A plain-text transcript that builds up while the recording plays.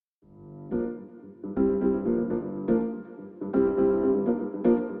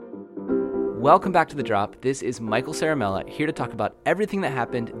Welcome back to The Drop. This is Michael Saramella here to talk about everything that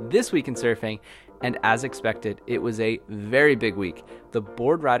happened this week in surfing. And as expected, it was a very big week. The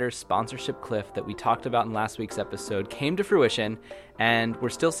Boardriders sponsorship cliff that we talked about in last week's episode came to fruition, and we're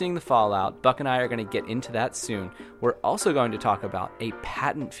still seeing the fallout. Buck and I are going to get into that soon. We're also going to talk about a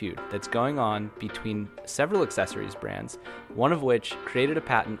patent feud that's going on between several accessories brands, one of which created a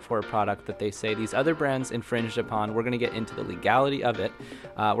patent for a product that they say these other brands infringed upon. We're going to get into the legality of it.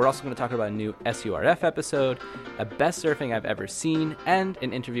 We're also going to talk about a new SURF episode, a best surfing I've ever seen, and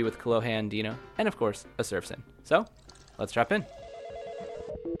an interview with Kolohe Andino, and of course, a surf sim. So, let's drop in.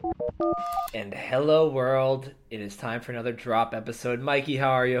 And hello world, it is time for another drop episode. Mikey, how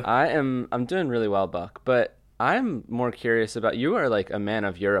are you? I'm doing really well, Buck, but I'm more curious about, you are like a man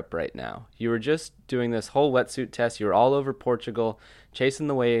of Europe right now. You were just doing this whole wetsuit test. You were all over Portugal, chasing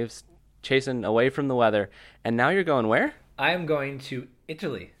the waves, chasing away from the weather, and now you're going where? I am going to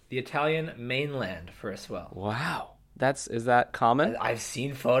Italy, the Italian mainland, for a swell. Wow. Is that common? I've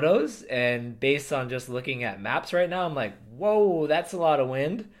seen photos, and based on just looking at maps right now, I'm like, whoa, that's a lot of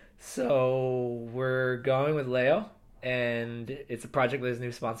wind. So we're going with Leo, and it's a project with his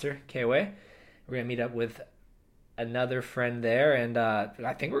new sponsor, K-Way. We're going to meet up with another friend there, and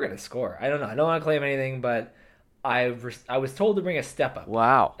I think we're going to score. I don't know. I don't want to claim anything, but I was told to bring a step up.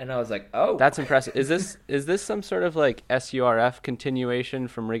 Wow. And I was like, oh. That's impressive. Is this some sort of like SURF continuation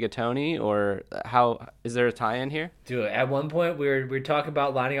from Rigatoni, or how is there a tie-in here? Dude, at one point we were talking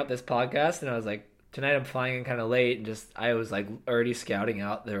about lining up this podcast, and I was like, tonight I'm flying in kind of late, and I was like already scouting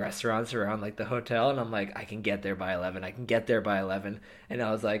out the restaurants around like the hotel, and I'm like, I can get there by 11. And I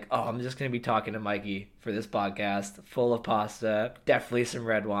was like, oh, I'm just going to be talking to Mikey for this podcast, full of pasta, definitely some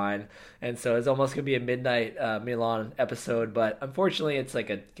red wine. And so it's almost going to be a midnight Milan episode, but unfortunately it's like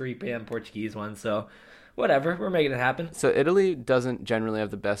a 3 p.m. Portuguese one, so whatever, we're making it happen. So Italy doesn't generally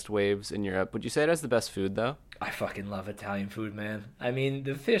have the best waves in Europe. Would you say it has the best food, though? I fucking love Italian food, man. I mean,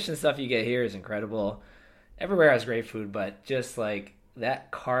 the fish and stuff you get here is incredible. Everywhere has great food, but just like that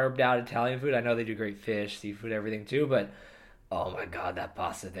carved out Italian food, I know they do great fish, seafood, everything too, but oh my god, that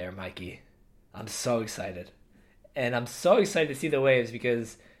pasta there, Mikey. I'm so excited. And I'm so excited to see the waves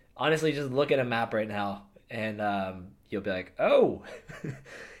because honestly, just look at a map right now and you'll be like, oh,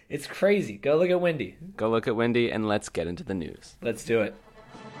 it's crazy. Go look at Windy. Go look at Windy, and let's get into the news. Let's do it.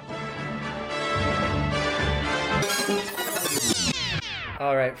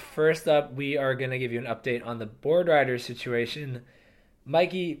 All right, first up, we are going to give you an update on the Boardriders situation.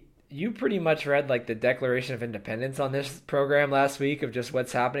 Mikey, you pretty much read like the Declaration of Independence on this program last week of just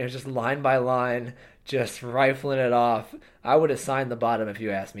what's happening. It was just line by line, just rifling it off. I would have signed the bottom if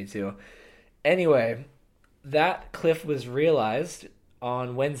you asked me to. Anyway, that cliff was realized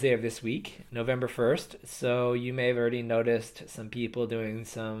on Wednesday of this week, November 1st. So you may have already noticed some people doing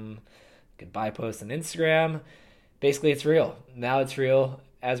some goodbye posts on Instagram. Basically, it's real. Now it's real.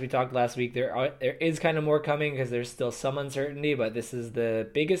 As we talked last week, there is kind of more coming because there's still some uncertainty, but this is the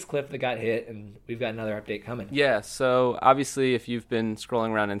biggest cliff that got hit, and we've got another update coming. Yeah, so obviously if you've been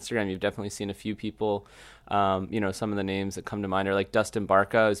scrolling around Instagram, you've definitely seen a few people. Some of the names that come to mind are like Dustin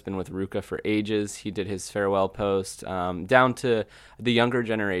Barca, who's been with Ruka for ages. He did his farewell post, down to the younger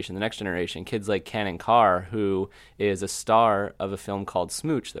generation, the next generation, kids like Cannon Carr, who is a star of a film called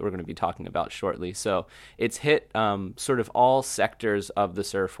Smooch that we're going to be talking about shortly. So it's hit sort of all sectors of the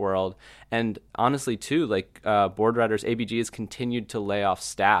surf world. And honestly, too, like Boardriders, ABG has continued to lay off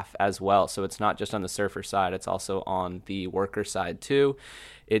staff as well. So it's not just on the surfer side, it's also on the worker side, too.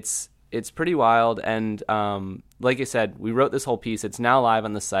 It's pretty wild, and like I said, we wrote this whole piece. It's now live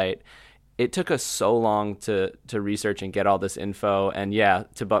on the site. It took us so long to research and get all this info, and yeah,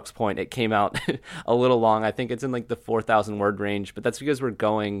 to Buck's point, it came out a little long. I think it's in like the 4,000 word range, but that's because we're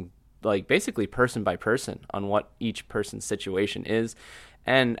going like basically person by person on what each person's situation is.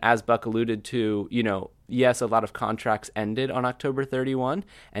 And as Buck alluded to, yes, a lot of contracts ended on October 31,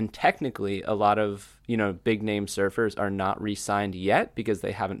 and technically a lot of, big name surfers are not re-signed yet because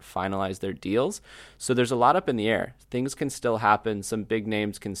they haven't finalized their deals. So there's a lot up in the air. Things can still happen. Some big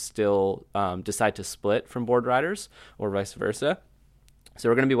names can still decide to split from Boardriders or vice versa. So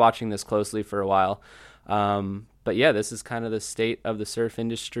we're going to be watching this closely for a while. But yeah, this is kind of the state of the surf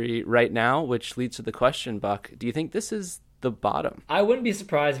industry right now, which leads to the question, Buck, do you think this is the bottom? I wouldn't be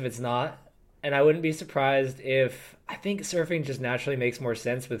surprised if it's not, and I wouldn't be surprised if I think surfing just naturally makes more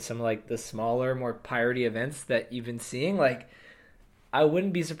sense with some like the smaller, more piratey events that you've been seeing. Like, I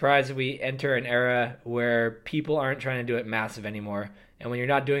wouldn't be surprised if we enter an era where people aren't trying to do it massive anymore, and when you're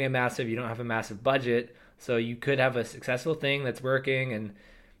not doing it massive, you don't have a massive budget, so you could have a successful thing that's working and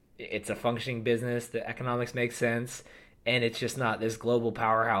it's a functioning business, the economics make sense, and it's just not this global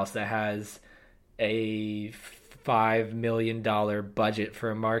powerhouse that has a $5 million budget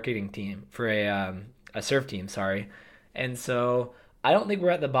for a marketing team for a surf team. Sorry, and so I don't think we're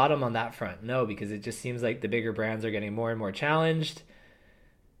at the bottom on that front. No, because it just seems like the bigger brands are getting more and more challenged.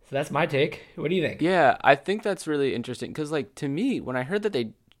 So that's my take. What do you think? Yeah, I think that's really interesting because, like, to me, when I heard that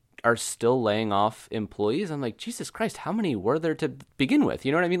they are still laying off employees, I'm like, Jesus Christ, how many were there to begin with?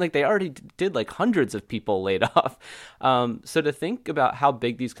 You know what I mean? Like, they already did like hundreds of people laid off. So to think about how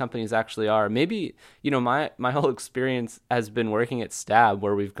big these companies actually are, maybe, you know, my whole experience has been working at Stab,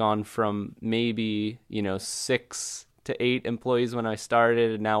 where we've gone from maybe, you know, 6 to 8 employees when I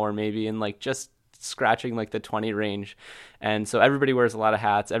started, and now we're maybe in like just scratching like the 20 range. And so everybody wears a lot of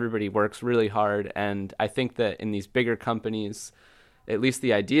hats, everybody works really hard. And I think that in these bigger companies, at least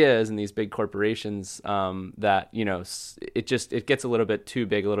the idea is in these big corporations, that, you know, it gets a little bit too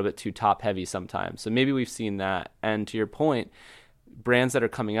big, a little bit too top heavy sometimes. So maybe we've seen that. And to your point, brands that are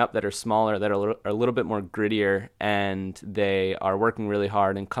coming up that are smaller, that are a little bit more grittier, and they are working really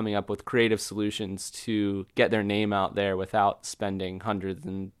hard and coming up with creative solutions to get their name out there without spending hundreds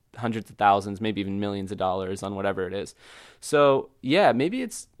of thousands, maybe even millions of dollars on whatever it is. So yeah, maybe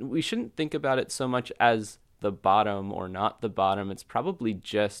we shouldn't think about it so much as the bottom or not the bottom. It's probably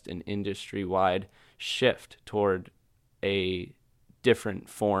just an industry-wide shift toward a different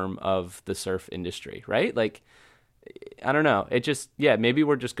form of the surf industry, right? Like, I don't know. It just, yeah, maybe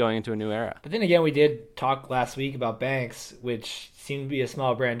we're just going into a new era. But then again, we did talk last week about Banks, which seemed to be a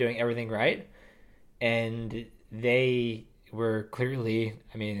small brand doing everything right. And they were clearly,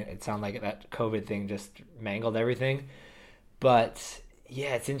 I mean, it sounded like that COVID thing just mangled everything. But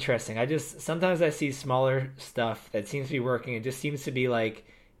yeah, it's interesting. Sometimes I see smaller stuff that seems to be working. It just seems to be like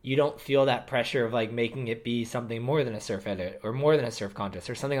you don't feel that pressure of like making it be something more than a surf edit or more than a surf contest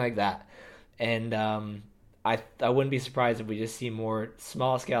or something like that. And I wouldn't be surprised if we just see more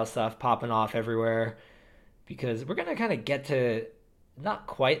small scale stuff popping off everywhere, because we're gonna kind of get to not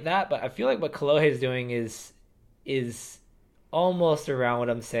quite that, but I feel like what Kolohe is doing is almost around what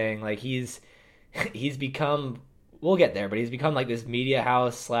I'm saying. Like he's become, we'll get there, but he's become like this media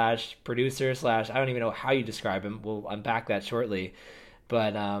house / producer / I don't even know how you describe him. We'll unpack that shortly.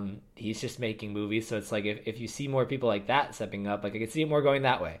 But he's just making movies. So it's like if you see more people like that stepping up, like I could see it more going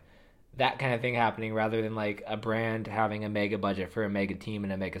that way. That kind of thing happening rather than like a brand having a mega budget for a mega team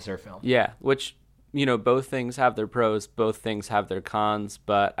and a mega surf film. Yeah, which, you know, both things have their pros, both things have their cons,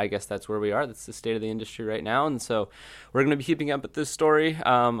 but I guess that's where we are. That's the state of the industry right now. And so we're going to be keeping up with this story.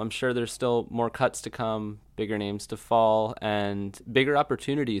 I'm sure there's still more cuts to come, bigger names to fall, and bigger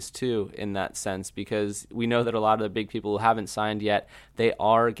opportunities too in that sense, because we know that a lot of the big people who haven't signed yet, they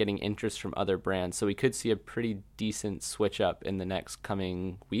are getting interest from other brands. So we could see a pretty decent switch up in the next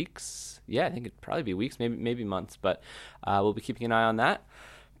coming weeks. Yeah, I think it'd probably be weeks, maybe months, but we'll be keeping an eye on that.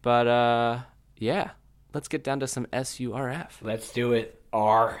 But yeah, let's get down to some SURF. Let's do it.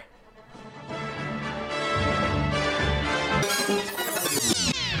 R.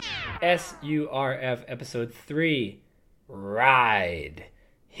 SURF episode 3. Ride.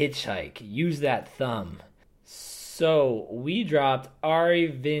 Hitchhike. Use that thumb. So we dropped Ari,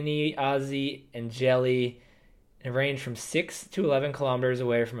 Vinny, Ozzy, and Jelly, and ranged from 6 to 11 kilometers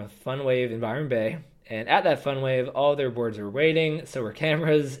away from a fun wave in Byron Bay. And at that fun wave, all their boards were waiting, so were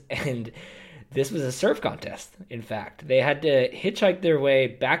cameras, and this was a surf contest, in fact. They had to hitchhike their way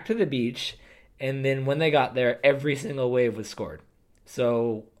back to the beach, and then when they got there, every single wave was scored.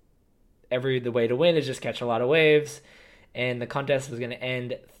 So the way to win is just catch a lot of waves, and the contest was going to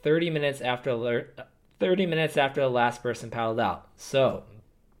end 30 minutes after the last person paddled out. So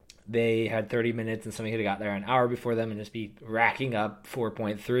they had 30 minutes, and somebody could have got there an hour before them and just be racking up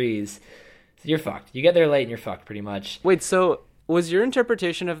 4.3s. So you're fucked. You get there late and you're fucked, pretty much. Wait, so was your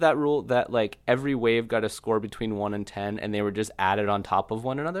interpretation of that rule that like every wave got a score between 1 and 10 and they were just added on top of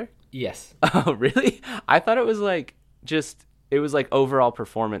one another? Yes. Oh, really? I thought it was like it was like overall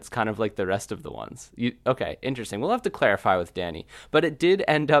performance, kind of like the rest of the ones. Okay, interesting. We'll have to clarify with Danny. But it did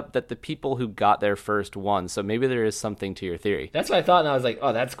end up that the people who got there first won, so maybe there is something to your theory. That's what I thought, and I was like,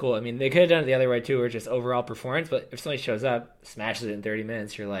 oh, that's cool. I mean, they could have done it the other way too, where it's just overall performance, but if somebody shows up, smashes it in 30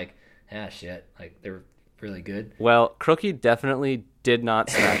 minutes, you're like, ah, shit, like they're really good. Well, Crookie definitely did not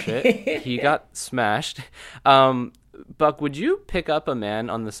smash it. He got smashed. Buck, would you pick up a man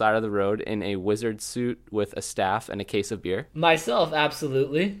on the side of the road in a wizard suit with a staff and a case of beer? Myself,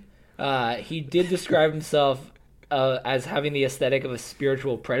 absolutely. He did describe himself as having the aesthetic of a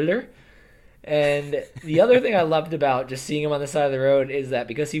spiritual predator. And the other thing I loved about just seeing him on the side of the road is that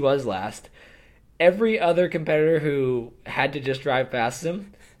because he was last, every other competitor who had to just drive past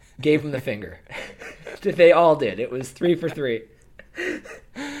him gave him the finger. They all did. It was 3 for 3.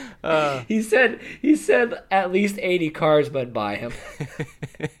 He said at least 80 cars went by him.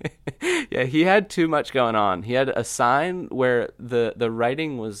 Yeah, he had too much going on. He had a sign where the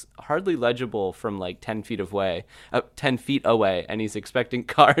writing was hardly legible from like 10 feet away, 10 feet away, and he's expecting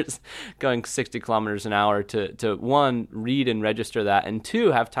cars going 60 kilometers an hour to one, read and register that, and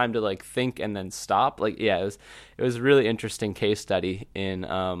two, have time to like think and then stop. Like, yeah, it was a really interesting case study in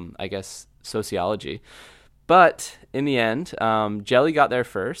I guess sociology. But in the end, Jelly got there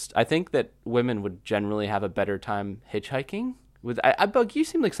first. I think that women would generally have a better time hitchhiking. Bug, you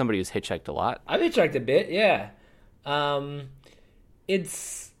seem like somebody who's hitchhiked a lot. I've hitchhiked a bit, yeah.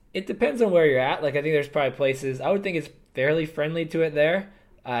 It depends on where you're at. Like, I think there's probably places, I would think it's fairly friendly to it there.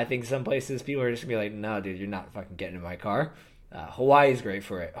 I think some places people are just gonna be like, no, dude, you're not fucking getting in my car. Hawaii's great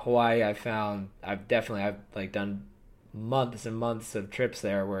for it. Hawaii, I've like done months and months of trips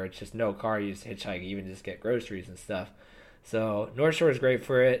there where it's just no car, you just hitchhike, even just get groceries and stuff. So North Shore is great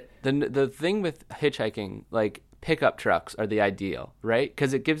for it. The thing with hitchhiking, like pickup trucks are the ideal, right?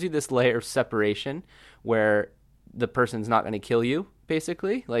 Because it gives you this layer of separation where the person's not going to kill you,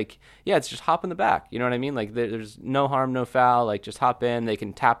 basically. Like, yeah, it's just hop in the back. You know what I mean? Like, there's no harm, no foul. Like, just hop in. They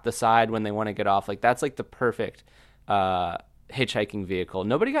can tap the side when they want to get off. Like, that's like the perfect hitchhiking vehicle.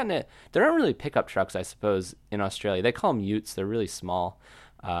 Nobody got in it. There aren't really pickup trucks, I suppose, in Australia. They call them utes. They're really small.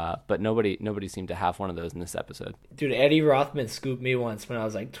 But nobody seemed to have one of those in this episode. Dude, Eddie Rothman scooped me once when I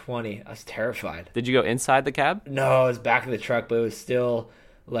was like 20. I was terrified. Did you go inside the cab? No, it was back of the truck, but it was still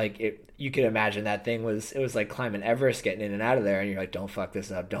like you could imagine that thing was like climbing Everest, getting in and out of there, and you're like, don't fuck this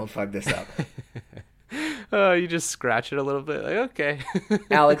up, don't fuck this up. Oh, you just scratch it a little bit, like, okay.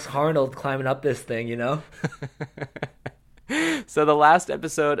 Alex Harnold climbing up this thing, you know? So the last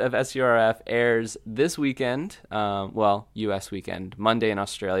episode of SURF airs this weekend, U.S. weekend, Monday in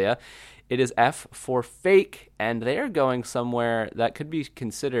Australia. It is F for Fake, and they are going somewhere that could be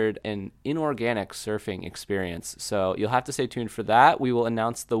considered an inorganic surfing experience. So you'll have to stay tuned for that. We will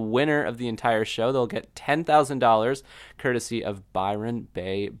announce the winner of the entire show. They'll get $10,000 courtesy of Byron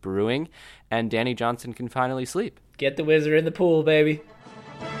Bay Brewing, and Danny Johnson can finally sleep. Get the wizard in the pool, baby.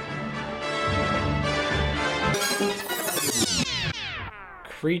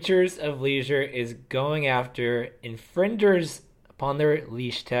 Creatures of Leisure is going after infringers upon their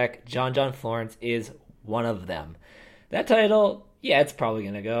leash tech. John Florence is one of them. That title, yeah, it's probably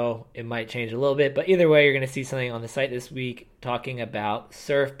going to go. It might change a little bit, but either way, you're going to see something on the site this week talking about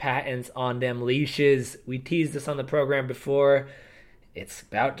surf patents on them leashes. We teased this on the program before. It's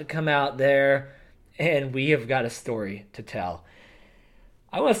about to come out there, and we have got a story to tell.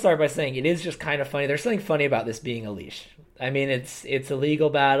 I want to start by saying it is just kind of funny. There's something funny about this being a leash. I mean, it's a legal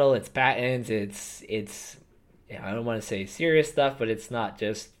battle. It's patents. It's I don't want to say serious stuff, but it's not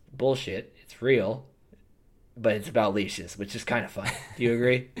just bullshit. It's real, but it's about leashes, which is kind of fun. Do you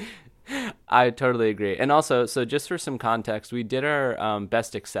agree? I totally agree. And also, so just for some context, we did our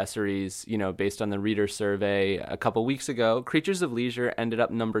best accessories, based on the reader survey a couple weeks ago. Creatures of Leisure ended up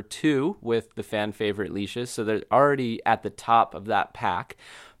number 2 with the fan favorite leashes. So they're already at the top of that pack.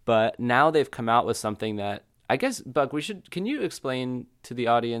 But now they've come out with something that, I guess, Buck, can you explain to the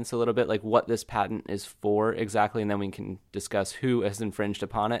audience a little bit like what this patent is for exactly, and then we can discuss who has infringed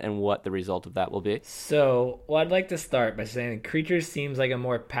upon it and what the result of that will be? So, I'd like to start by saying Creatures seems like a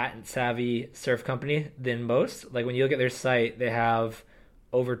more patent-savvy surf company than most. Like, when you look at their site, they have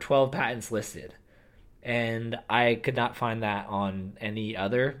over 12 patents listed. And I could not find that on any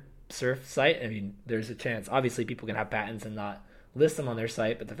other surf site. I mean, there's a chance. Obviously, people can have patents and not list them on their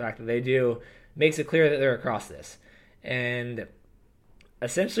site, but the fact that they do makes it clear that they're across this. And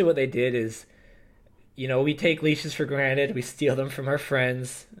essentially what they did is, we take leashes for granted. We steal them from our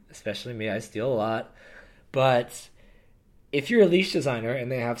friends, especially me. I steal a lot. But if you're a leash designer,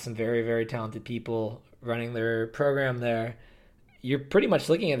 and they have some very, very talented people running their program there, you're pretty much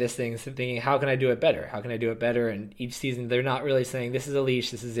looking at this thing and thinking, how can I do it better? How can I do it better? And each season, they're not really saying, this is a leash,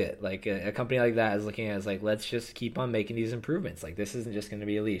 this is it. Like, a company like that is looking at it as like, let's just keep on making these improvements. Like, this isn't just going to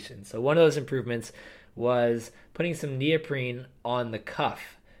be a leash. And so one of those improvements was putting some neoprene on the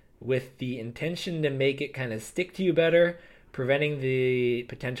cuff with the intention to make it kind of stick to you better, preventing the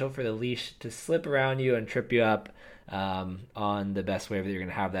potential for the leash to slip around you and trip you up on the best wave that you're going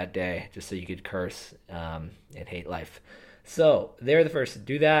to have that day, just so you could curse and hate life. So they're the first to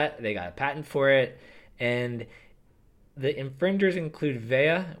do that. They got a patent for it. And the infringers include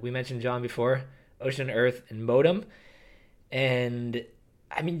Vea, we mentioned John before, Ocean Earth, and Modem. And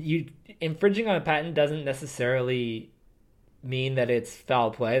I mean, infringing on a patent doesn't necessarily mean that it's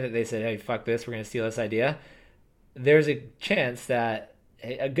foul play, that they said, hey, fuck this, we're going to steal this idea. There's a chance that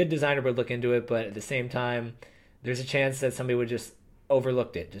a good designer would look into it, but at the same time, there's a chance that somebody would just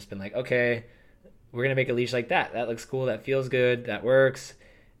overlooked it, just been like, okay, we're gonna make a leash like that. That looks cool. That feels good. That works.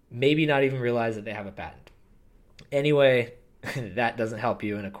 Maybe not even realize that they have a patent. Anyway, that doesn't help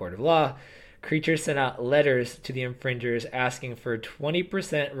you in a court of law. Creature sent out letters to the infringers asking for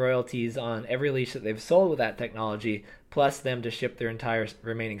 20% royalties on every leash that they've sold with that technology, plus them to ship their entire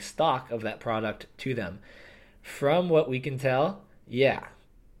remaining stock of that product to them. From what we can tell, yeah.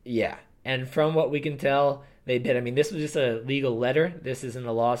 And from what we can tell, they did. I mean, this was just a legal letter. This isn't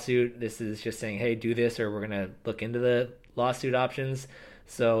a lawsuit. This is just saying, hey, do this, or we're going to look into the lawsuit options.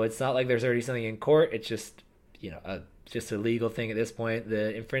 So it's not like there's already something in court. It's just, just a legal thing at this point.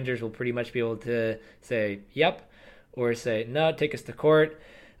 The infringers will pretty much be able to say, yep, or say, no, take us to court.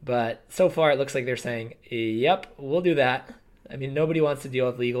 But so far, it looks like they're saying, yep, we'll do that. I mean, nobody wants to deal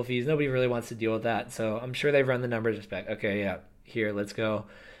with legal fees. Nobody really wants to deal with that. So I'm sure they've run the numbers just back. Okay, yeah, here, let's go.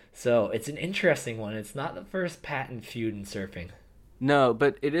 So it's an interesting one. It's not the first patent feud in surfing. No,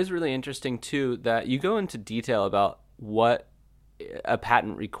 but it is really interesting, too, that you go into detail about what a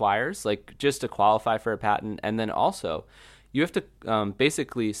patent requires, like just to qualify for a patent. And then also you have to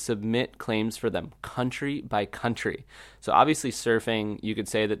basically submit claims for them country by country. So obviously surfing, you could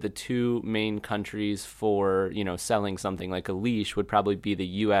say that the two main countries for, selling something like a leash would probably be the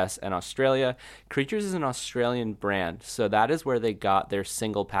US and Australia. Creatures is an Australian brand, so that is where they got their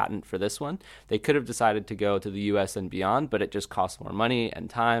single patent for this one. They could have decided to go to the US and beyond, but it just costs more money and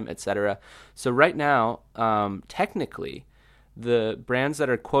time, etc. So right now, technically, the brands that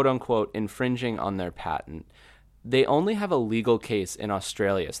are quote-unquote infringing on their patent, they only have a legal case in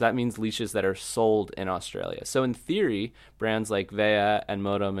Australia. So that means leashes that are sold in Australia. So in theory, brands like Vea and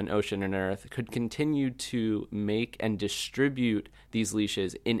Modem and Ocean and Earth could continue to make and distribute these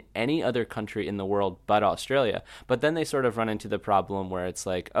leashes in any other country in the world but Australia. But then they sort of run into the problem where it's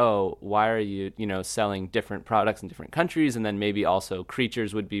like, oh, why are you, selling different products in different countries? And then maybe also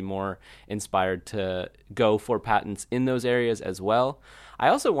Creatures would be more inspired to go for patents in those areas as well. I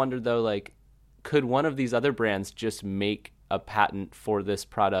also wondered, though, could one of these other brands just make a patent for this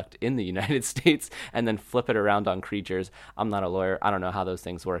product in the United States and then flip it around on Creatures? I'm not a lawyer. I don't know how those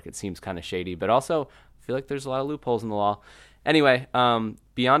things work. It seems kind of shady, but also I feel like there's a lot of loopholes in the law. Anyway,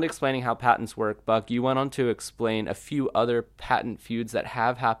 beyond explaining how patents work, Buck, you went on to explain a few other patent feuds that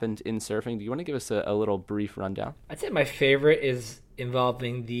have happened in surfing. Do you want to give us a little brief rundown? I'd say my favorite is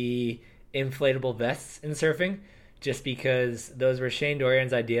involving the inflatable vests in surfing, just because those were Shane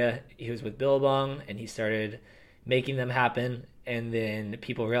Dorian's idea. He was with Billabong, and he started making them happen, and then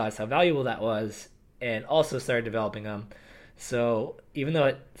people realized how valuable that was, and also started developing them. So even though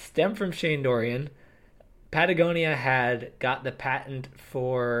it stemmed from Shane Dorian, Patagonia had got the patent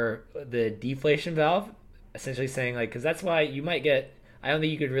for the deflation valve, essentially saying, because that's why you might get... I don't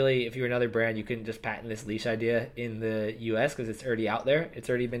think you could really, if you were another brand, you couldn't just patent this leash idea in the U.S. because it's already out there. It's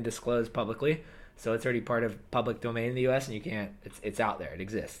already been disclosed publicly. So it's already part of public domain in the U.S. and you can't, it's out there. It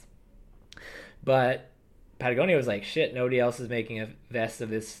exists. But Patagonia was like, shit, nobody else is making a vest of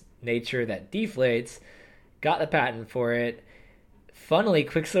this nature that deflates. Got the patent for it. Funnily,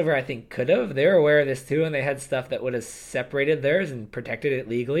 Quicksilver, I think, could have. They were aware of this too, and they had stuff that would have separated theirs and protected it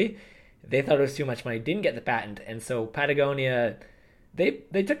legally. They thought it was too much money, didn't get the patent. And so Patagonia,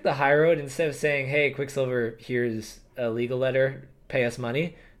 they took the high road. Instead of saying, hey, Quicksilver, here's a legal letter, pay us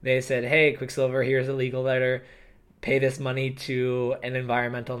money. They said, hey, Quicksilver, here's a legal letter. Pay this money to an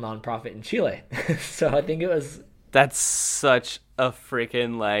environmental nonprofit in Chile. So I think it was... That's such a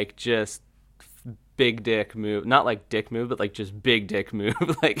freaking, just big dick move. Not like dick move, but just big dick move.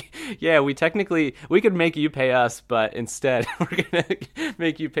 Yeah, we could make you pay us, but instead we're going to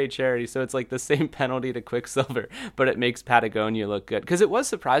make you pay charity. So it's the same penalty to Quicksilver, but it makes Patagonia look good. Because it was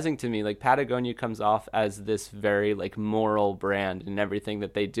surprising to me, Patagonia comes off as this very moral brand in everything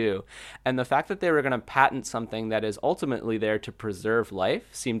that they do. And the fact that they were going to patent something that is ultimately there to preserve life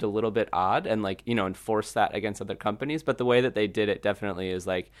seemed a little bit odd and enforce that against other companies. But the way that they did it definitely is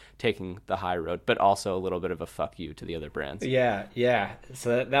taking the high road, but also a little bit of a fuck you to the other brands. Yeah.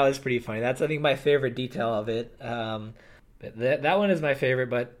 So that was pretty funny. That's, I think, my favorite detail of it. That one is my favorite,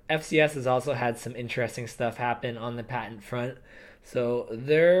 but FCS has also had some interesting stuff happen on the patent front. So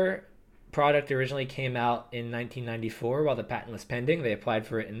their product originally came out in 1994 while the patent was pending. They applied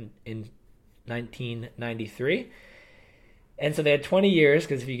for it in 1993. And so they had 20 years,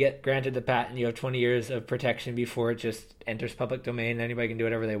 because if you get granted the patent, you have 20 years of protection before it just enters public domain. Anybody can do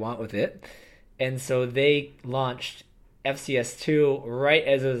whatever they want with it. And so they launched FCS2 right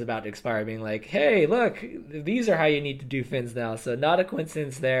as it was about to expire, being like, hey, look, these are how you need to do fins now. So not a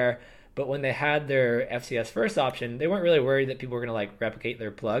coincidence there. But when they had their FCS first option, they weren't really worried that people were going to replicate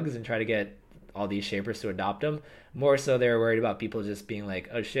their plugs and try to get all these shapers to adopt them. More so, they were worried about people just being like,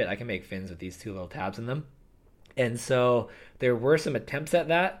 oh shit, I can make fins with these two little tabs in them. And so there were some attempts at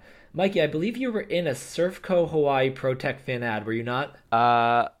that. Mikey, I believe you were in a Surfco Hawaii ProTech fin ad, were you not?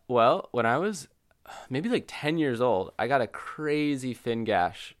 Well, when I was maybe like 10 years old, I got a crazy fin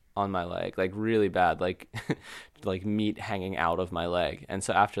gash on my leg, like really bad, like like meat hanging out of my leg. And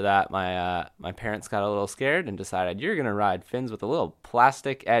so after that, my parents got a little scared and decided, you're gonna ride fins with a little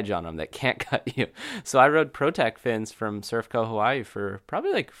plastic edge on them that can't cut you. So I rode ProTech fins from Surfco Hawaii for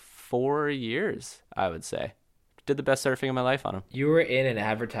probably like 4 years, I would say. Did the best surfing of my life on them. You were in an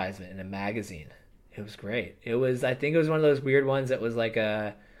advertisement in a magazine. It was great. I think it was one of those weird ones that was like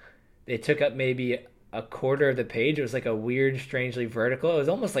they took up maybe a quarter of the page. It was like a weird, strangely vertical. It was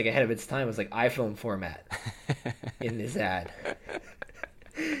almost like ahead of its time. It was like iPhone format in this ad.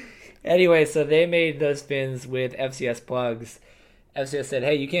 Anyway, so they made those fins with FCS plugs. FCS said,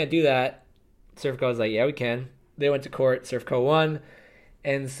 hey, you can't do that. Surfco was like, yeah, we can. They went to court. Surfco won.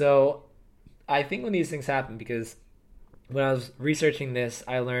 And so I think when these things happen, because when I was researching this,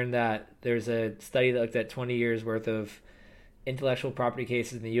 I learned that there's a study that looked at 20 years worth of intellectual property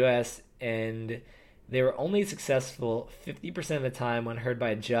cases in the U.S., and they were only successful 50% of the time when heard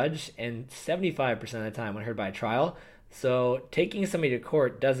by a judge and 75% of the time when heard by a trial. So taking somebody to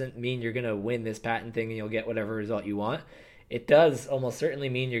court doesn't mean you're going to win this patent thing and you'll get whatever result you want. It does almost certainly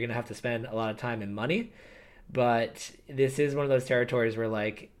mean you're going to have to spend a lot of time and money, but this is one of those territories where,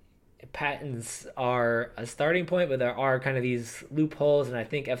 like, patents are a starting point, but there are kind of these loopholes, and I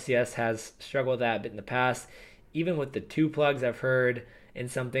think FCS has struggled with that a bit in the past. Even with the two plugs, I've heard in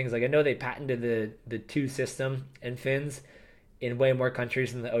some things, like I know they patented the two system and fins in way more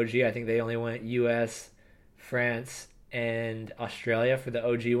countries than the OG. I think they only went US, France, and Australia for the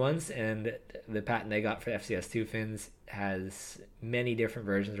OG ones, and the patent they got for FCS2 fins has many different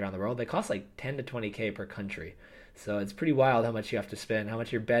versions around the world. They cost like 10 to 20K per country. So it's pretty wild how much you have to spend, how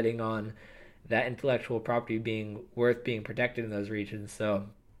much you're betting on that intellectual property being worth being protected in those regions. So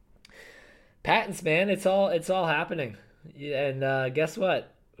patents, man, it's all happening. And guess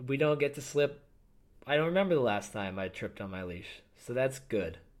what? We don't get to slip. I don't remember the last time I tripped on my leash. So that's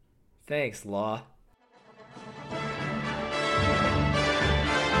good. Thanks, law.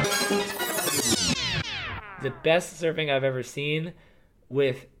 The best surfing I've ever seen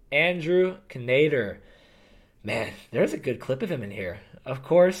with Andrew Knader. Man, there's a good clip of him in here. Of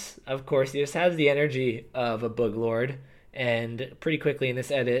course, he just has the energy of a boog lord, and pretty quickly in this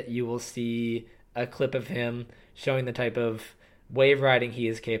edit, you will see a clip of him showing the type of wave riding he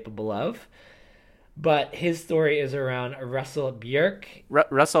is capable of. But his story is around Russell Bjerke.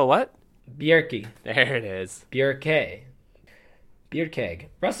 Russell what? Bjerke. There it is. Bjerke.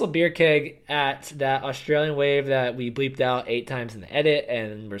 Russell Bjerke at that Australian wave that we bleeped out 8 times in the edit,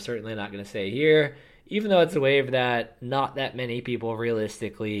 and we're certainly not going to say here. Even though it's a wave that not that many people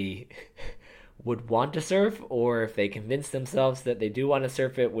realistically would want to surf, or if they convince themselves that they do want to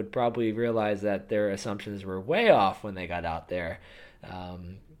surf it, would probably realize that their assumptions were way off when they got out there.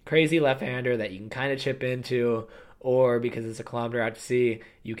 Crazy left-hander that you can kind of chip into, or because it's a kilometer out to sea,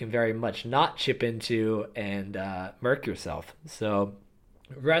 you can very much not chip into and murk yourself. So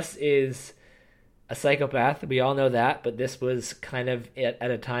Russ is a psychopath. We all know that, but this was kind of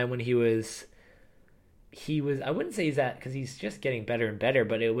at a time when he was, I wouldn't say he's at, because he's just getting better and better,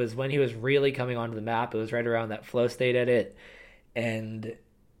 but it was when he was really coming onto the map. It was right around that flow state edit, and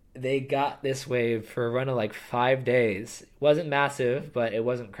they got this wave for a run of like 5 days. It wasn't massive, but it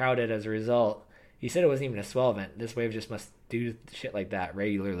wasn't crowded as a result. He said it wasn't even a swell event. This wave just must do shit like that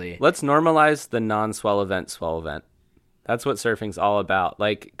regularly. Let's normalize the non-swell event swell event. That's what surfing's all about.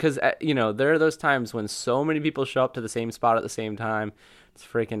 Like, because, there are those times when so many people show up to the same spot at the same time. It's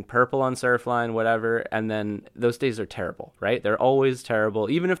freaking purple on Surfline, whatever. And then those days are terrible, right? They're always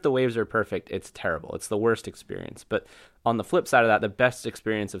terrible. Even if the waves are perfect, it's terrible. It's the worst experience. But on the flip side of that, the best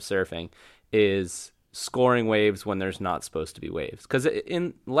experience of surfing is scoring waves when there's not supposed to be waves. Because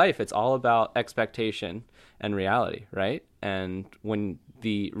in life, it's all about expectation and reality, right? And when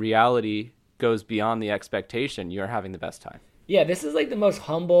the reality goes beyond the expectation, you're having the best time. Yeah, this is like the most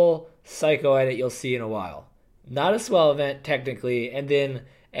humble psycho edit you'll see in a while. Not a swell event, technically. And then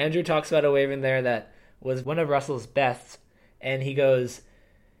Andrew talks about a wave in there that was one of Russell's best. And he goes,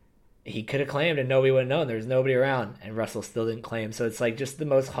 he could have claimed and nobody would have known. There's nobody around. And Russell still didn't claim. So it's like just the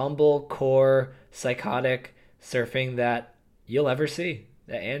most humble, core, psychotic surfing that you'll ever see.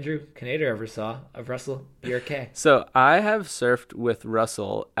 That Andrew Knader ever saw of Russell Bjerke. So I have surfed with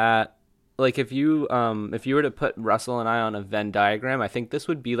Russell at like if you were to put Russell and I on a Venn diagram, I think this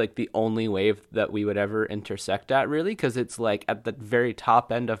would be like the only wave that we would ever intersect at, really, because it's like at the very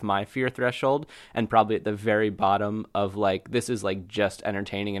top end of my fear threshold and probably at the very bottom of like this is like just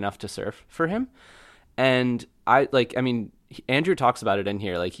entertaining enough to surf for him. And I mean, Andrew talks about it in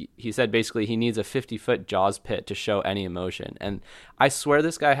here. Like he said, basically he needs a 50-foot Jaws pit to show any emotion. And I swear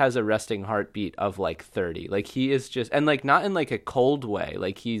this guy has a resting heartbeat of like 30. Like he is just, and like not in like a cold way.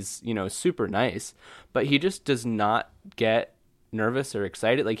 Like he's, super nice, but he just does not get nervous or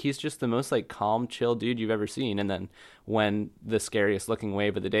excited. Like he's just the most like calm, chill dude you've ever seen. And then when the scariest looking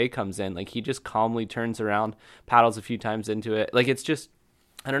wave of the day comes in, like he just calmly turns around, paddles a few times into it. Like it's just,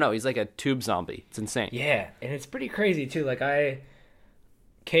 I don't know. He's like a tube zombie. It's insane. Yeah, and it's pretty crazy too. Like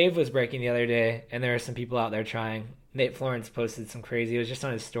Cave was breaking the other day, and there are some people out there trying. Nate Florence posted some crazy. It was just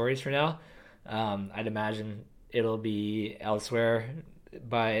on his stories for now. I'd imagine it'll be elsewhere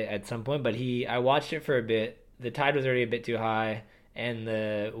at some point. But I watched it for a bit. The tide was already a bit too high, and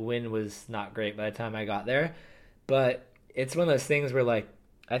the wind was not great by the time I got there. But it's one of those things where like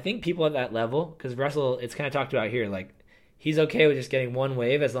I think people at that level, because Russell, it's kind of talked about here, like. He's okay with just getting one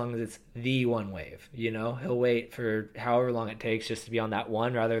wave as long as it's the one wave, He'll wait for however long it takes just to be on that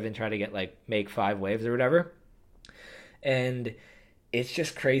one rather than try to get make 5 waves or whatever. And it's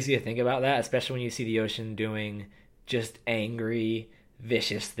just crazy to think about that, especially when you see the ocean doing just angry,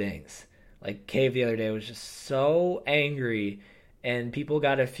 vicious things. Like Cave the other day was just so angry, and people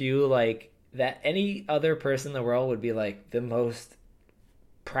got a few that any other person in the world would be like the most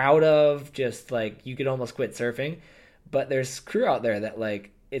proud of, just like you could almost quit surfing. But there's crew out there that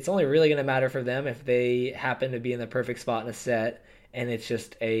it's only really going to matter for them if they happen to be in the perfect spot in a set, and it's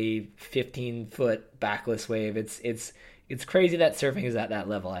just a 15-foot backless wave. It's crazy that surfing is at that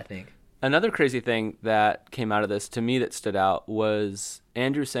level, I think. Another crazy thing that came out of this to me that stood out was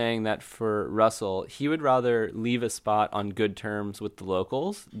Andrew saying that for Russell, he would rather leave a spot on good terms with the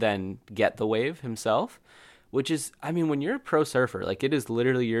locals than get the wave himself. Which is, I mean, when you're a pro surfer, it is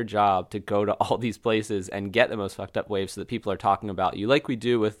literally your job to go to all these places and get the most fucked up waves so that people are talking about you, like we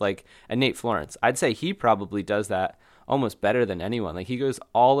do with a Nate Florence. I'd say he probably does that almost better than anyone. He goes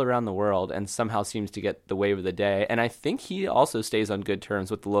all around the world and somehow seems to get the wave of the day. And I think he also stays on good terms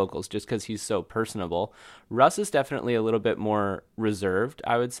with the locals just because he's so personable. Russ is definitely a little bit more reserved,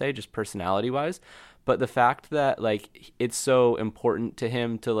 I would say, just personality-wise. But the fact that it's so important to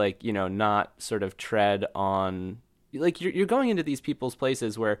him to not sort of tread on you're going into these people's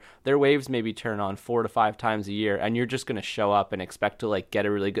places where their waves maybe turn on 4 to 5 times a year, and you're just going to show up and expect to get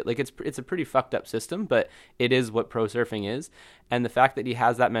a really good it's a pretty fucked up system, but it is what pro surfing is. And the fact that he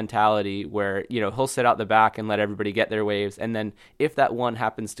has that mentality where he'll sit out the back and let everybody get their waves, and then if that one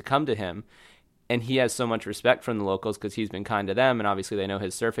happens to come to him, and he has so much respect from the locals because he's been kind to them, and obviously they know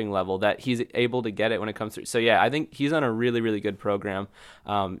his surfing level, that he's able to get it when it comes through. So yeah, I think he's on a really, really good program.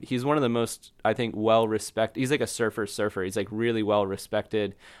 He's one of the most, I think, well-respected. He's like a surfer. He's really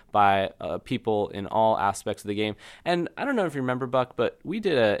well-respected by people in all aspects of the game. And I don't know if you remember, Buck, but we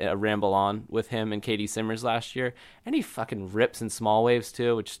did a ramble on with him and Katie Simmers last year, and he fucking rips in small waves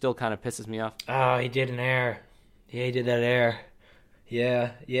too, which still kind of pisses me off. Oh, he did an air. Yeah, he did that air.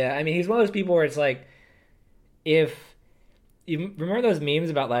 Yeah. I mean, he's one of those people where it's if you remember those memes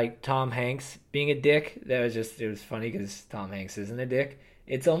about Tom Hanks being a dick, it was funny because Tom Hanks isn't a dick.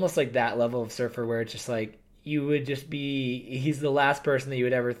 It's almost like that level of surfer where it's just you would just he's the last person that you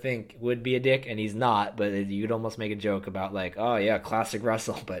would ever think would be a dick, and he's not, but you'd almost make a joke about oh yeah, classic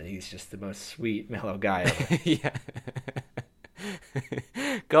Russell, but he's just the most sweet, mellow guy ever. Yeah.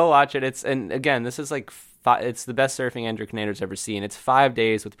 Go watch it. And again, this is it's the best surfing Andrew Canader's ever seen. It's 5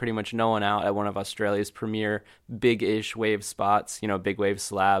 days with pretty much no one out at one of Australia's premier big-ish wave spots, big wave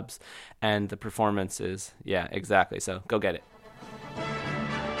slabs, and the performances. Yeah, exactly. So go get it.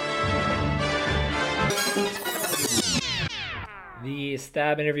 The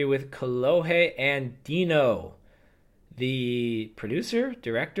Stab interview with Kolohe Andino, the producer,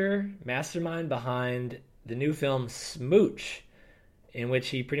 director, mastermind behind the new film Smooch, in which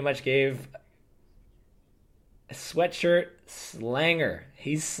he pretty much gave a sweatshirt slanger.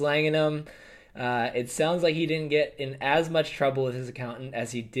 He's slanging them. It sounds like he didn't get in as much trouble with his accountant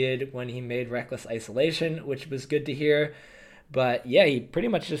as he did when he made Reckless Isolation, which was good to hear. But yeah, he pretty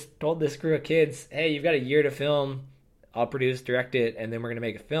much just told this crew of kids, hey, you've got a year to film. I'll produce, direct it, and then we're going to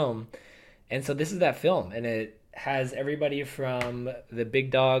make a film. And so this is that film, and it has everybody from the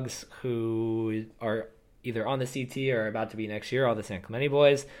big dogs who are either on the CT or about to be next year, all the San Clemente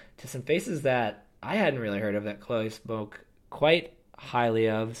boys, to some faces that I hadn't really heard of that Chloe spoke quite highly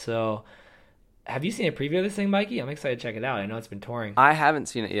of. So Have you seen a preview of this thing, Mikey? I'm excited to check it out. I know it's been touring. I haven't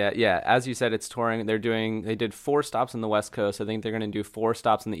seen it yet. Yeah, as you said, it's touring. They did 4 stops on the West Coast. I think they're going to do 4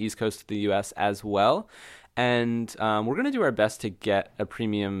 stops on the East Coast of the U.S. as well. And we're going to do our best to get a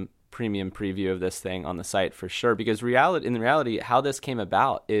premium preview of this thing on the site for sure. Because in reality, how this came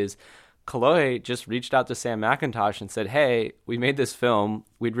about is Kolohe just reached out to Sam McIntosh and said, "Hey, we made this film.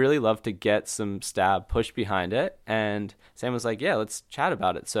 We'd really love to get some Stab push behind it." And Sam was like, "Yeah, let's chat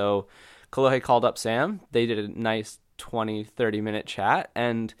about it." So Kolohe called up Sam. They did a nice 20, 30-minute chat.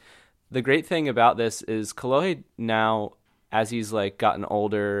 And the great thing about this is Kolohe now, as he's like gotten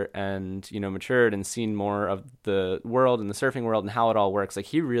older and, matured and seen more of the world and the surfing world and how it all works, like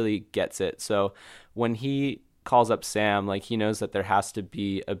he really gets it. So when he calls up Sam, like he knows that there has to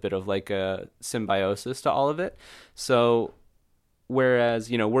be a bit of like a symbiosis to all of it. So whereas,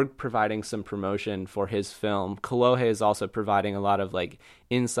 we're providing some promotion for his film, Kolohe is also providing a lot of like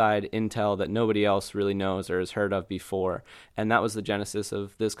inside intel that nobody else really knows or has heard of before. And that was the genesis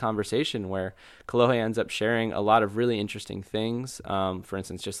of this conversation, where Kolohe ends up sharing a lot of really interesting things. For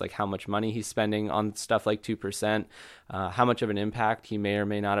instance, just like how much money he's spending on stuff like 2%, how much of an impact he may or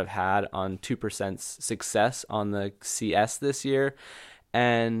may not have had on 2%'s success on the CS this year.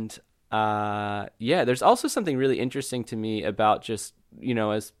 And there's also something really interesting to me about just,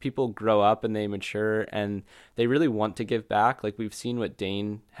 as people grow up and they mature and they really want to give back. Like we've seen what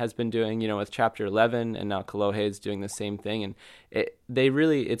Dane has been doing, with Chapter 11, and now Kolohe is doing the same thing. And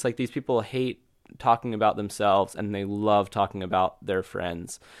it's like these people hate talking about themselves and they love talking about their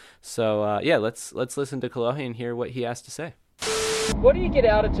friends. So let's listen to Kolohe and hear what he has to say. What do you get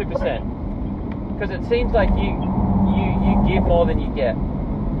out of 2%? Because it seems like you give more than you get.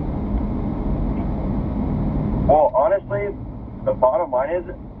 Well, honestly, the bottom line is,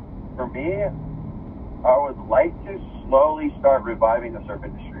 for me, I would like to slowly start reviving the surf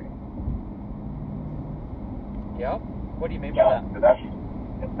industry. Yeah? What do you mean by that? That's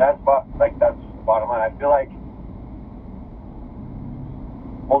the bottom line. I feel like,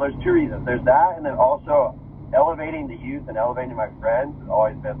 well, there's 2 reasons. There's that, and then also elevating the youth and elevating my friends has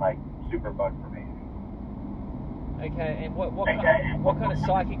always been like super fun for me. Okay, and what kind of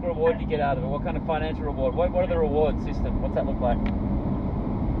psychic reward do you get out of it? What kind of financial reward? What are the reward system? What's that look like?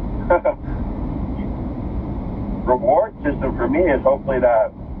 Reward system for me is hopefully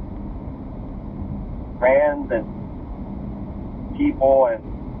that fans and people and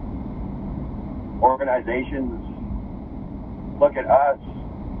organizations look at us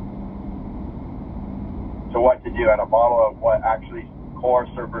to what to do and a model of what actually core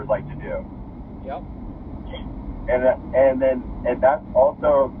surfers like to do. Yep. And that's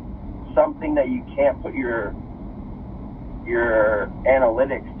also something that you can't put your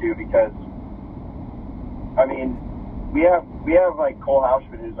analytics to, because I mean we have like Cole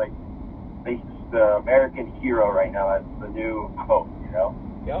Houshman, who's like the American hero right now. That's the new hope,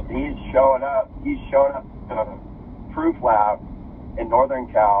 Yep. And he's showing up to a proof lab in Northern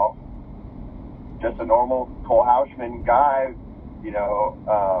Cal, just a normal Cole Houshman guy,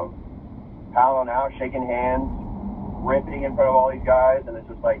 paddling out, shaking hands, ripping in front of all these guys, and it's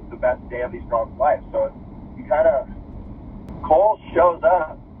just like the best day of these strong life. So Cole shows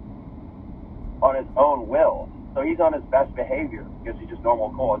up on his own will. So he's on his best behavior because he's just normal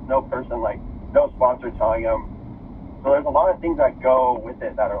Cole. It's no person, like, no sponsor telling him. So there's a lot of things that go with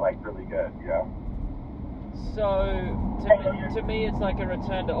it that are like really good, So to me it's like a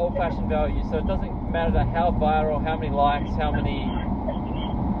return to old-fashioned values. So it doesn't matter how viral, how many likes, how many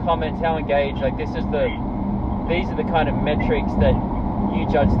comments, how engaged. Like these are the kind of metrics that you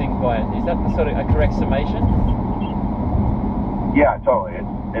judge things by. Is that the sort of a correct summation? Yeah, totally.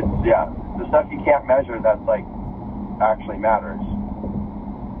 It's the stuff you can't measure that's like actually matters.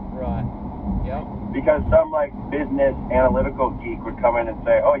 Right. Yep. Because some like business analytical geek would come in and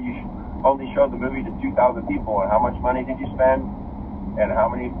say, "Oh, you only showed the movie to 2,000 people, and how much money did you spend, and how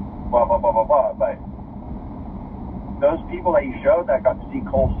many blah blah blah blah blah." But those people that you showed that got to see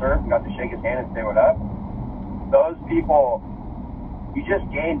Cole surf and got to shake his hand and say what up, those people, you just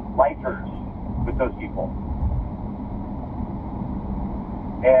gained lifers with those people.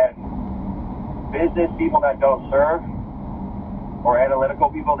 And business people that don't surf, or analytical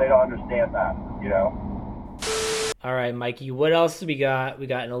people, they don't understand that, All right, Mikey, what else do we got? We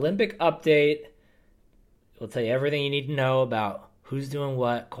got an Olympic update. We'll tell you everything you need to know about who's doing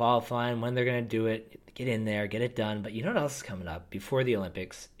what, qualifying, when they're going to do it. Get in there, get it done. But you know what else is coming up before the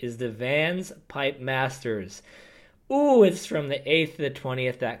Olympics is the Vans Pipe Masters. Ooh, it's from the 8th to the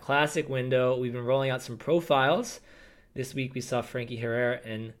 20th, that classic window. We've been rolling out some profiles. This week we saw Frankie Herrera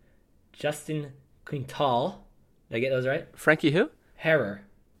and Justin Quintal. Did I get those right? Frankie who? Herrer.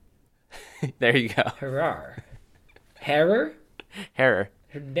 There you go. Harar. Harer? Harer.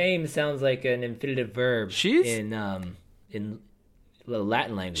 Her name sounds like an infinitive verb in the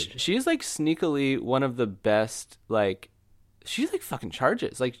Latin language. She's like sneakily one of the best, like, she's like fucking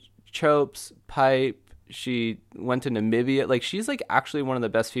charges. Like, chopes, pipe. She went to Namibia. Like, she's like actually one of the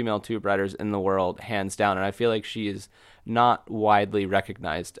best female tube riders in the world, hands down. And I feel like she is not widely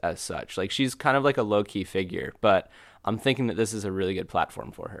recognized as such. Like, she's kind of like a low-key figure, but I'm thinking that this is a really good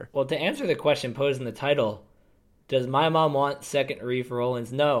platform for her. Well, to answer the question posed in the title, does my mom want second Reef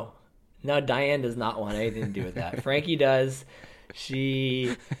Rollins? No, Diane does not want anything to do with that. Frankie does.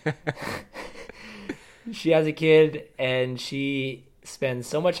 She has a kid, and she spends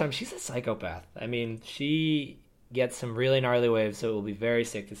so much time. She's a psychopath. I mean, she gets some really gnarly waves, so it will be very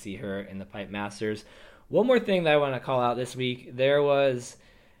sick to see her in the Pipe Masters. One more thing that I want to call out this week, there was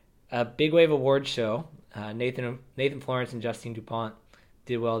a Big Wave Awards show. Nathan Florence and Justine DuPont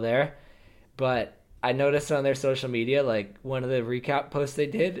did well there, but I noticed on their social media, like, one of the recap posts they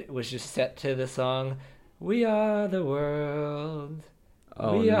did was just set to the song, "We Are the World,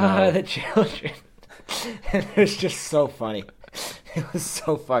 we are the children." And it was just so funny. It was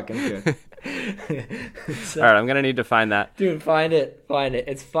so fucking good. So, all right, I'm going to need to find that. Dude, find it.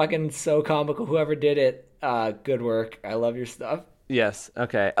 It's fucking so comical. Whoever did it, good work. I love your stuff. Yes.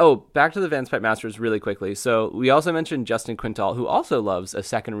 Okay. Oh, back to the Vans Pipe Masters really quickly. So we also mentioned Justin Quintal, who also loves a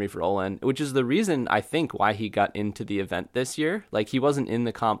second reef roll-in, which is the reason I think why he got into the event this year. Like, he wasn't in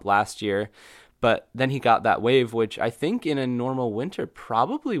the comp last year, but then he got that wave, which I think in a normal winter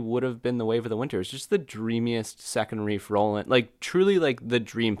probably would have been the wave of the winter. It's just the dreamiest second reef roll-in, like truly like the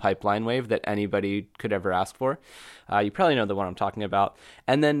dream pipeline wave that anybody could ever ask for. You probably know the one I'm talking about.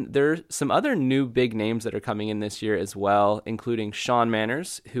 And then there's some other new big names that are coming in this year as well, including Sean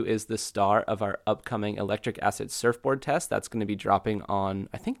Manners, who is the star of our upcoming electric acid surfboard test. That's going to be dropping on,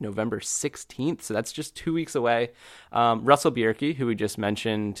 I think, November 16th. So that's just 2 weeks away. Russell Bierke, who we just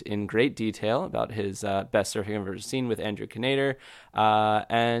mentioned in great detail about his best surfing I've ever seen with Andrew Kanader.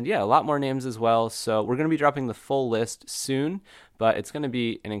 And yeah, a lot more names as well. So we're going to be dropping the full list soon, but it's going to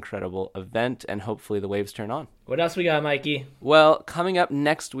be an incredible event, and hopefully the waves turn on. What else we got, Mikey? Well, coming up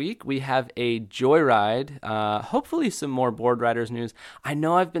next week, we have a joyride. Hopefully some more board riders news. I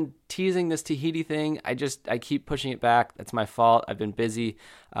know I've been teasing this Tahiti thing. I keep pushing it back. That's my fault. I've been busy.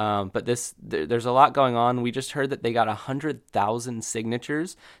 But there's a lot going on. We just heard that they got 100,000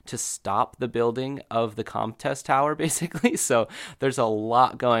 signatures to stop the building of the comp test tower, basically. So there's a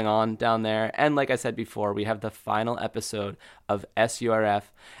lot going on down there. And like I said before, we have the final episode of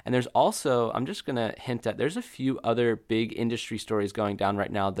SURF. And there's also, I'm just going to hint at, there's a few other big industry stories going down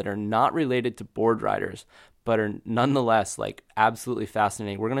right now that are not related to board riders, but are nonetheless like absolutely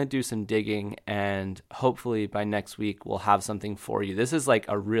fascinating. We're going to do some digging, and hopefully by next week we'll have something for you. This is like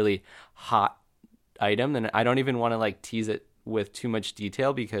a really hot item, and I don't even want to like tease it with too much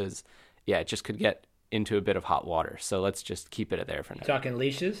detail because yeah, it just could get into a bit of hot water. So let's just keep it there for now. Talking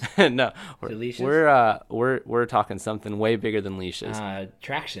leashes? No, leashes? we're talking something way bigger than leashes.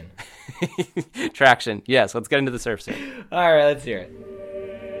 Traction. Traction. Yes, let's get into the surf scene. All right, let's hear it.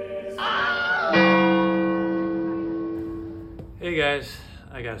 Hey guys,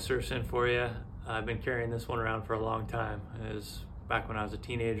 I got a surf sim for you. I've been carrying this one around for a long time. It was back when I was a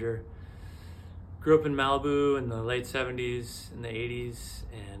teenager. Grew up in Malibu in the late 70s and the 80s,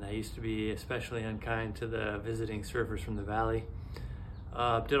 and I used to be especially unkind to the visiting surfers from the valley.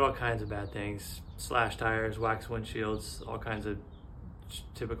 Did all kinds of bad things, slashed tires, waxed windshields, all kinds of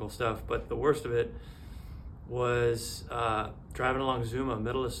typical stuff. But the worst of it was driving along Zuma,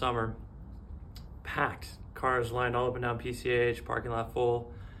 middle of summer, packed. Cars lined all up and down PCH, parking lot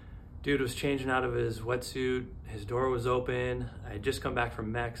full. Dude was changing out of his wetsuit. His door was open. I had just come back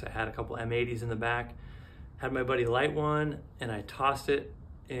from Mex. I had a couple M80s in the back. Had my buddy light one, and I tossed it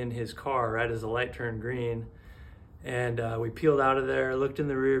in his car right as the light turned green. And we peeled out of there, looked in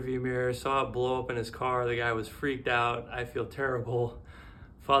the rearview mirror, saw it blow up in his car. The guy was freaked out. I feel terrible.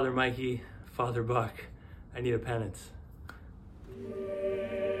 Father Mikey, Father Buck, I need a penance.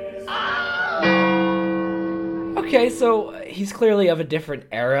 Okay, so he's clearly of a different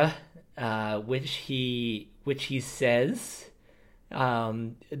era, which he says.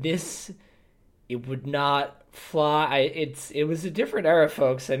 It would not fly. It was a different era,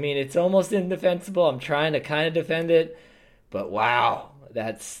 folks. I mean, it's almost indefensible. I'm trying to kind of defend it, but wow,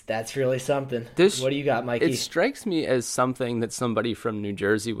 that's really something. What do you got, Mikey? It strikes me as something that somebody from New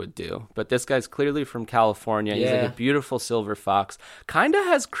Jersey would do, but this guy's clearly from California. He's like a beautiful silver fox. Kind of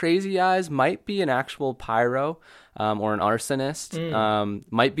has crazy eyes. Might be an actual pyro. Or an arsonist.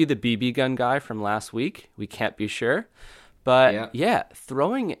 Might be the BB gun guy from last week. We can't be sure. But yeah,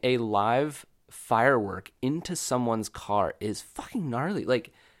 throwing a live firework into someone's car is fucking gnarly.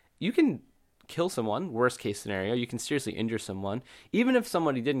 Like, you can kill someone, worst case scenario. You can seriously injure someone. Even if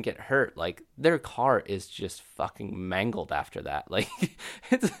somebody didn't get hurt, like, their car is just fucking mangled after that. Like,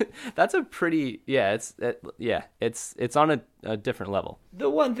 that's a pretty, it's on a different level. The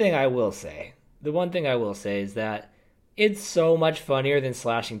one thing I will say is that it's so much funnier than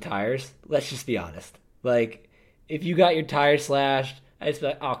slashing tires. Let's just be honest. Like, if you got your tire slashed, I'd just be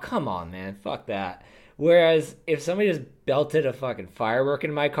like, oh, come on, man, fuck that. Whereas if somebody just belted a fucking firework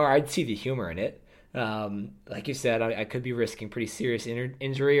in my car, I'd see the humor in it. Like you said, I could be risking pretty serious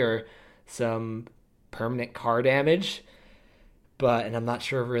injury or some permanent car damage. And I'm not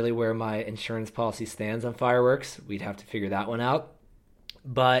sure really where my insurance policy stands on fireworks. We'd have to figure that one out.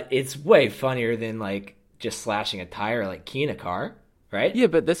 But it's way funnier than, like, just slashing a tire like keying a car, right? Yeah,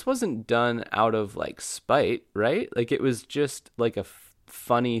 but this wasn't done out of, like, spite, right? Like, it was just like a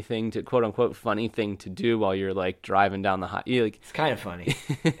funny thing to, quote unquote, funny thing to do while you're, like, driving down the like, it's kind of funny.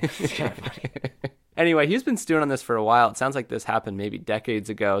 It's kind of funny. Anyway, he's been stewing on this for a while. It sounds like this happened maybe decades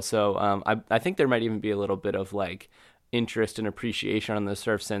ago. So I think there might even be a little bit of, like, interest and appreciation on the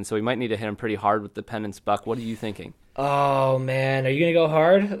surf sin. So we might need to hit him pretty hard with the penance buck. What are you thinking? Oh, man. Are you going to go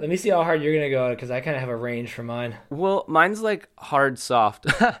hard? Let me see how hard you're going to go, because I kind of have a range for mine. Well, mine's like hard soft,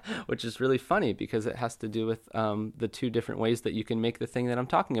 which is really funny because it has to do with the two different ways that you can make the thing that I'm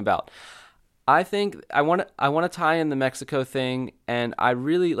talking about. I think I want to tie in the Mexico thing, and I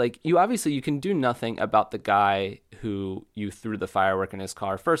really like you. Obviously, you can do nothing about the guy who you threw the firework in his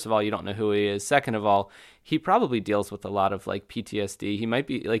car. First of all, you don't know who he is. Second of all, he probably deals with a lot of, like, PTSD. He might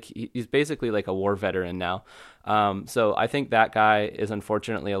be like he's basically like a war veteran now. So I think that guy is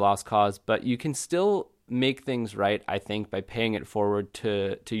unfortunately a lost cause, but you can still make things right, I think, by paying it forward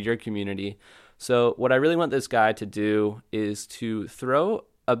to your community. So what I really want this guy to do is to throw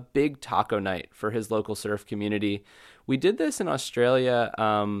a big taco night for his local surf community. We did this in Australia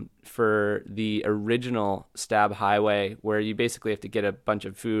for the original Stab Highway, where you basically have to get a bunch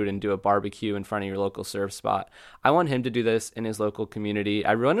of food and do a barbecue in front of your local surf spot. I want him to do this in his local community.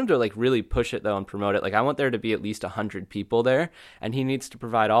 I want him to, like, really push it, though, and promote it. Like, I want there to be at least 100 people there, and he needs to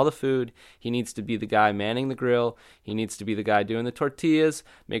provide all the food. He needs to be the guy manning the grill. He needs to be the guy doing the tortillas,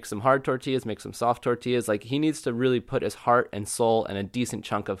 make some hard tortillas, make some soft tortillas. Like, he needs to really put his heart and soul and a decent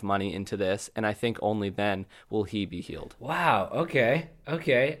chunk of money into this, and I think only then will he be healed. Wow, okay.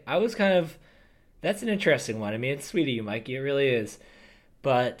 I was that's an interesting one. I mean, it's sweet of you, Mikey. It really is.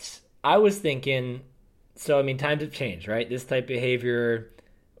 But I was thinking, so, I mean, times have changed, right? This type of behavior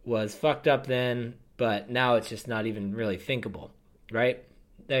was fucked up then, but now it's just not even really thinkable, right?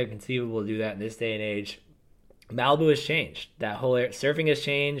 They're conceivable to do that in this day and age. Malibu has changed. That whole surfing has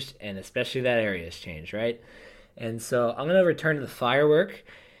changed, and especially that area has changed, right? And so I'm going to return to the firework,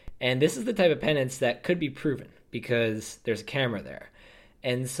 and this is the type of penance that could be proven because there's a camera there.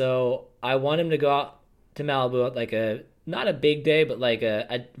 And so I want him to go out to Malibu like not a big day, but like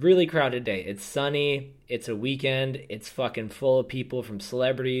a really crowded day. It's sunny, it's a weekend, it's fucking full of people from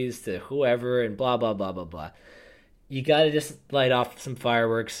celebrities to whoever and blah, blah, blah, blah, blah. You got to just light off some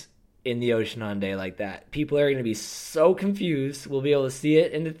fireworks in the ocean on a day like that. People are going to be so confused. We'll be able to see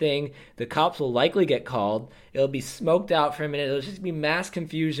it in the thing. The cops will likely get called. It'll be smoked out for a minute. It'll just be mass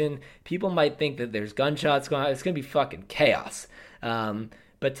confusion. People might think that there's gunshots going on. It's going to be fucking chaos.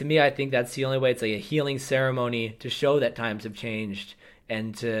 But to me, I think that's the only way. It's like a healing ceremony to show that times have changed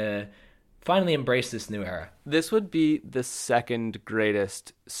and to finally embrace this new era. This would be the second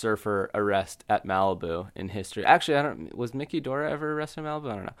greatest surfer arrest at Malibu in history. Actually, was Mickey Dora ever arrested in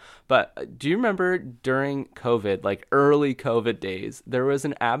Malibu? I don't know. But do you remember during COVID, like early COVID days, there was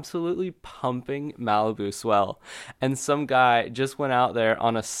an absolutely pumping Malibu swell. And some guy just went out there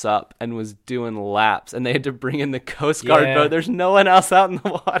on a sup and was doing laps. And they had to bring in the Coast Guard boat. There's no one else out in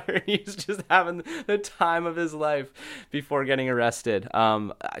the water. He was just having the time of his life before getting arrested.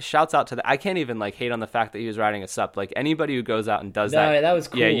 Shouts out to that. I can't even like hate on the fact that he was riding a sup. Like anybody who goes out and does that was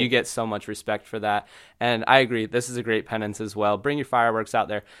cool. Yeah, you get so much respect for that. And I agree, this is a great penance as well. Bring your fireworks out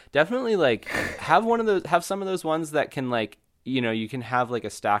there. Definitely like have some of those ones that can like, you know, you can have like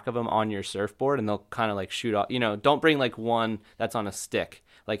a stack of them on your surfboard and they'll kind of like shoot off. You know, don't bring like one that's on a stick.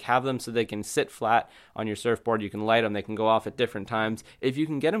 Like have them so they can sit flat on your surfboard. You can light them. They can go off at different times. If you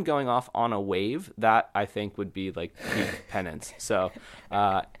can get them going off on a wave, that I think would be like peak penance. So,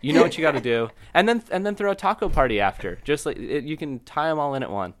 you know what you got to do, and then throw a taco party after. Just like you can tie them all in at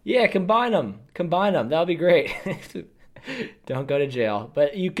one. Yeah, combine them. That'll be great. Don't go to jail,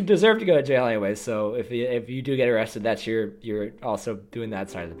 but you could deserve to go to jail anyway. So if you do get arrested, that's you're also doing that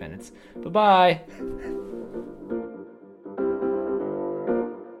side of the penance. Bye-bye.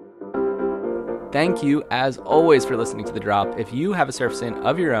 Thank you, as always, for listening to The Drop. If you have a surf in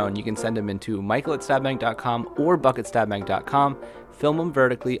of your own, you can send them into michael@stabbank.com or buck@stabbank.com. Film them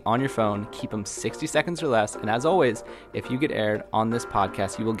vertically on your phone. Keep them 60 seconds or less. And as always, if you get aired on this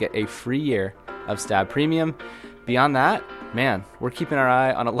podcast, you will get a free year of Stab Premium. Beyond that, man, we're keeping our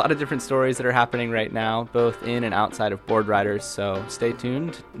eye on a lot of different stories that are happening right now, both in and outside of Board Riders. So stay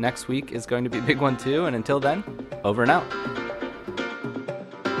tuned. Next week is going to be a big one too. And until then, over and out.